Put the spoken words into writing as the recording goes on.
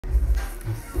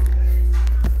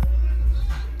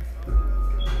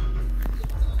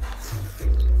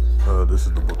This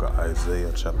is the book of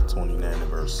Isaiah, chapter 29 and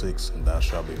verse 6. And thou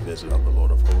shalt be visited of the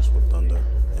Lord of hosts with thunder,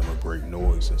 and with great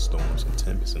noise, and storms, and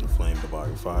tempests, and the flame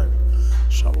devouring fire.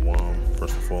 Shalom.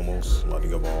 First and foremost, I'd like to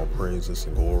give all praises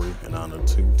and glory and honor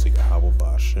to Yahweh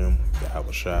Ba'Hashem,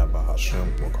 Yahweh Shai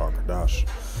Ba'Hashem, Wakar Kadash.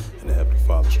 And the Heavenly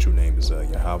Father's true name is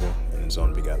Yahweh, and his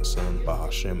only begotten Son,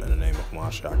 Ba'Hashem, in the name of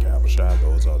Mashiach Yahweh Shai.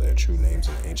 Those are their true names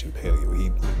in ancient Paleo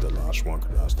Hebrew, the Lashwan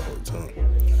Kadash, the Holy Tongue.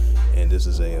 And this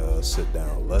is a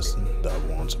sit-down lesson that I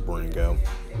want to bring out.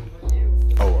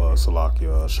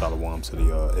 Salakia, Shalom to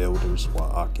the elders,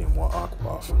 Wa'akim,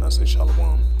 Wa'akwaf, and I say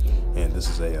Shalom. And this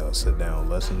is a sit-down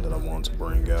lesson that I want to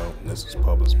bring out. And this is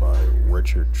published by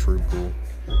Richard Tropical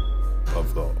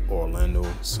of the Orlando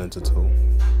Sentinel,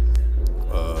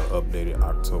 updated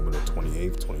October the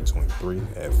 28th, 2023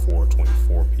 at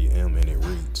 4:24 p.m. And it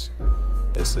reads,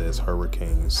 it says,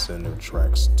 Hurricane Center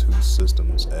tracks two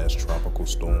systems as Tropical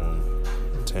Storm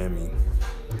Tammy,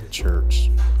 churns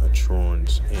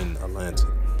in Atlantic.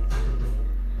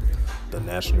 The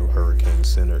National Hurricane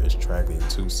Center is tracking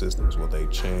two systems with a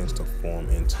chance to form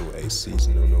into a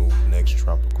seasonal next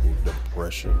tropical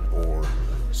depression or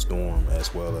storm,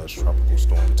 as well as Tropical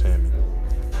Storm Tammy.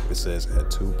 It says at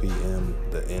 2 p.m.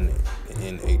 the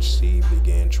NHC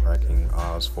began tracking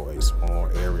odds for a small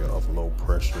area of low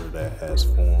pressure that has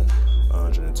formed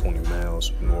 120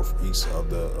 miles northeast of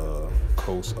the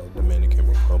coast of Dominican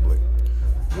Republic,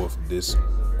 with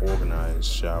disorganized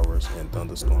showers and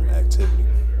thunderstorm activity.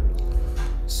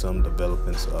 Some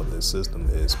developments of this system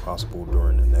is possible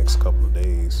during the next couple of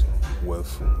days,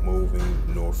 with moving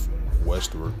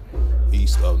northwestward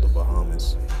east of the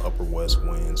Bahamas. Upper west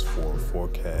winds for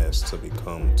forecast to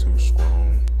become too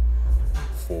strong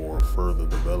for further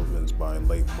developments by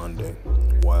late Monday,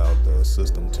 while the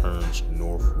system turns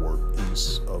northward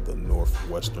east of the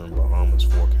northwestern Bahamas.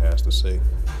 Forecasters say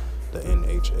the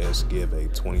NHS give a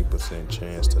 20%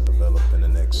 chance to develop in the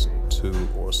next 2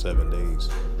 or 7 days.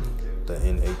 The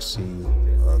NHC,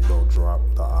 though,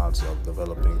 dropped the odds of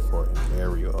developing for an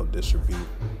area of distribute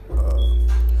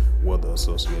weather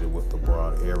associated with the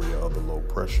broad area of the low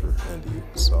pressure and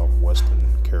the southwestern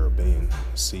Caribbean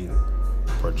Sea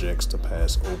projects to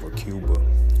pass over Cuba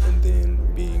and then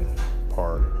being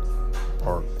parked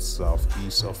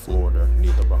southeast of Florida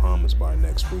near the Bahamas by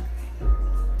next week.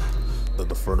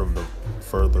 The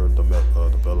further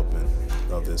development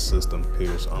of this system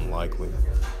appears unlikely,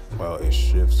 while it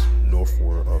shifts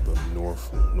northward of the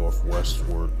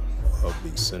northwestward of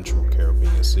the central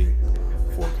Caribbean Sea.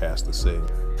 Forecasters say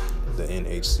the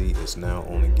NHC is now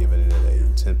only giving it a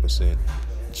 10%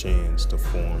 chance to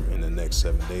form in the next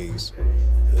 7 days.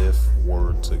 If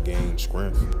were to gain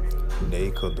strength,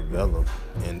 they could develop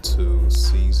into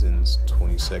season's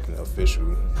 22nd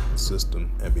official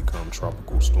system and become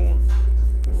tropical storm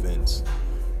events.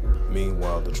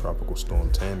 Meanwhile, the Tropical Storm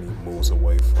Tammy moves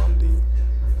away from the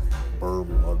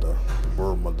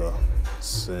Bermuda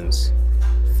since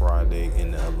Friday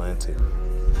in the Atlantic.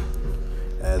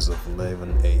 As of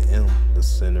 11 a.m., the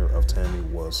center of Tammy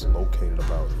was located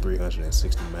about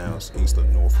 360 miles east of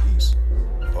northeast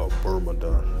of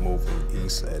Bermuda, moving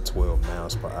east at 12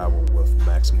 miles per hour with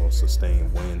maximum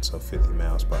sustained winds of 50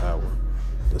 miles per hour.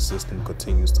 The system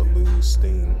continues to lose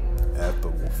steam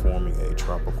after forming a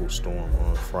tropical storm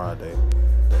on Friday.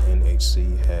 The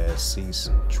NHC has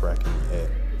ceased tracking at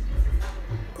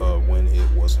when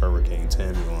it was Hurricane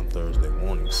Tammy on Thursday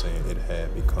morning, saying it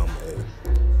had become a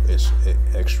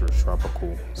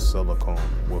extratropical cyclone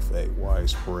with a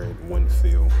widespread wind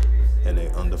field and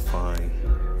an undefined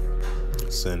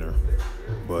center,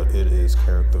 but it is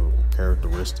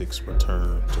characteristics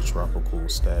return to tropical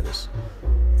status,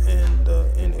 and the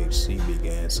NHC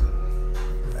begins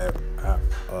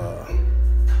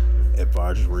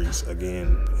advisories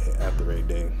again after a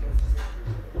day.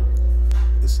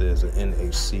 It says the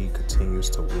NHC continues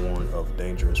to warn of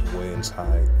dangerous winds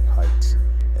heights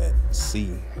at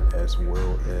sea, as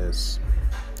well as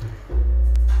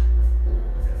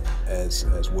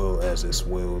it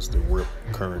swells the rip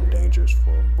current dangers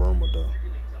for Bermuda.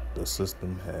 The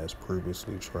system has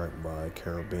previously tracked by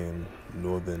Caribbean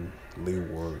northern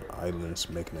leeward islands,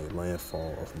 making a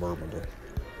landfall of Bermuda.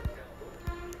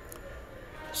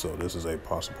 So this is a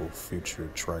possible future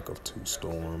track of two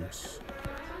storms.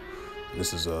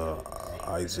 This is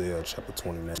Isaiah chapter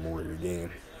 29. I'm read it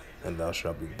again. And thou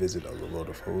shalt be visited of the Lord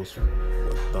of hosts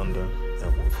with thunder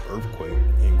and with earthquake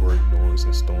and great noise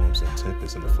and storms and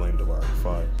tempests and the flame devouring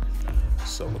fire.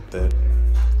 So with that,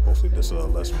 hopefully this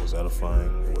lesson was edifying.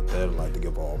 And with that, I'd like to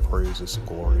give all praises,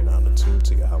 glory, and honor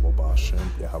to Yahweh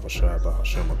Ba'Hashem, Yahweh Shai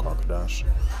Ba'Hashem HaKarkadash.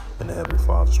 And the Heavenly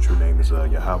Father's true name is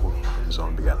Yahweh, and His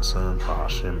only begotten Son,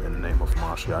 Ba'Hashem, in the name of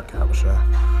Mashiach Yahweh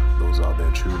Shai. Those are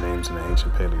their true names in the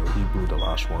ancient Paleo Hebrew, the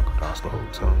Lashwan Kadas, the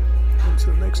whole tongue.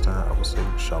 Until next time, I will say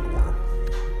Shalom.